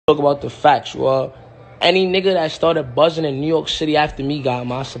talk about the facts. Well, any nigga that started buzzing in New York City after me got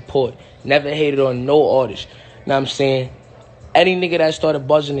my support. Never hated on no artist. You know what I'm saying? Any nigga that started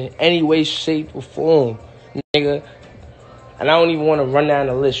buzzing in any way, shape, or form, nigga. And I don't even want to run down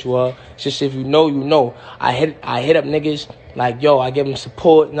the list, well. It's just if you know, you know. I hit up niggas like, yo, I give them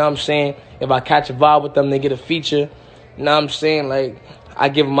support, you know what I'm saying? If I catch a vibe with them, they get a feature. You know what I'm saying? Like, I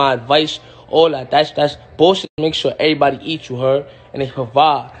give them my advice, all that. That's bullshit. Make sure everybody eats, you heard? And they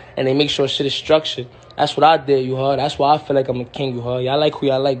provide. And they make sure shit is structured. That's what I did, you heard? That's why I feel like I'm a king, you heard? Y'all like who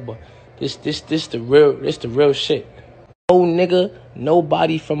y'all like, but this the real shit. No nigga,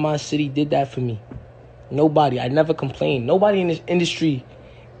 nobody from my city did that for me. Nobody. I never complained. Nobody in this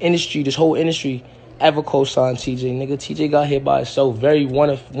this whole industry ever co-signed TJ. Nigga, TJ got hit by himself.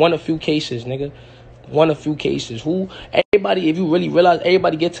 One of few cases, nigga. One of few cases. Everybody, if you really realize,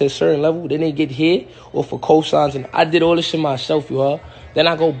 everybody get to a certain level, then they get hit or for co-signs. And I did all this shit myself, you heard? Then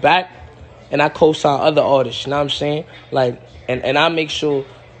I go back and I co-sign other artists, you know what I'm saying? Like, and I make sure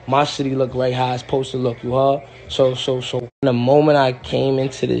my city look right how it's supposed to look, you heard? So, the moment I came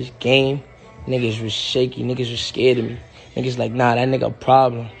into this game, niggas was shaky. Niggas was scared of me. Niggas like, nah, that nigga a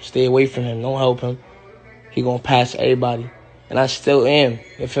problem. Stay away from him. Don't help him. He gonna pass everybody. And I still am.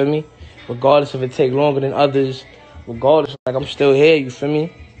 You feel me? Regardless if it take longer than others. Regardless, like, I'm still here. You feel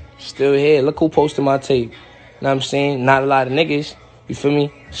me? Still here. Look who posted my tape. You know what I'm saying? Not a lot of niggas. You feel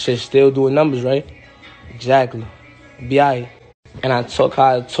me? Shit still doing numbers, right? Exactly. Be alright. And I talk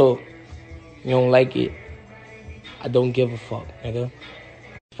how I talk. You don't like it? I don't give a fuck, nigga.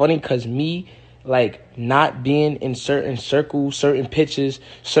 Funny because me, like, not being in certain circles, certain pitches,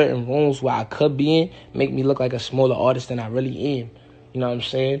 certain rooms where I could be in, make me look like a smaller artist than I really am. You know what I'm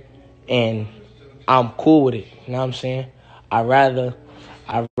saying? And I'm cool with it. You know what I'm saying? I don't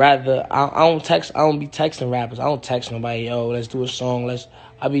be texting rappers. I don't text nobody, yo, let's do a song.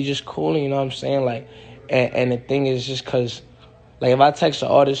 I be just cooling, you know what I'm saying? Like, and the thing is just because, like, if I text an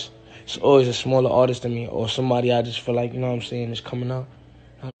artist, it's always a smaller artist than me or somebody I just feel like, you know what I'm saying, is coming out.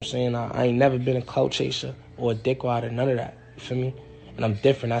 You know what I'm saying? I ain't never been a clout chaser or a dick rider, none of that. You feel me? And I'm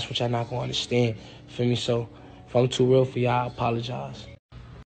different. That's what y'all not going to understand. You feel me? So if I'm too real for y'all, I apologize.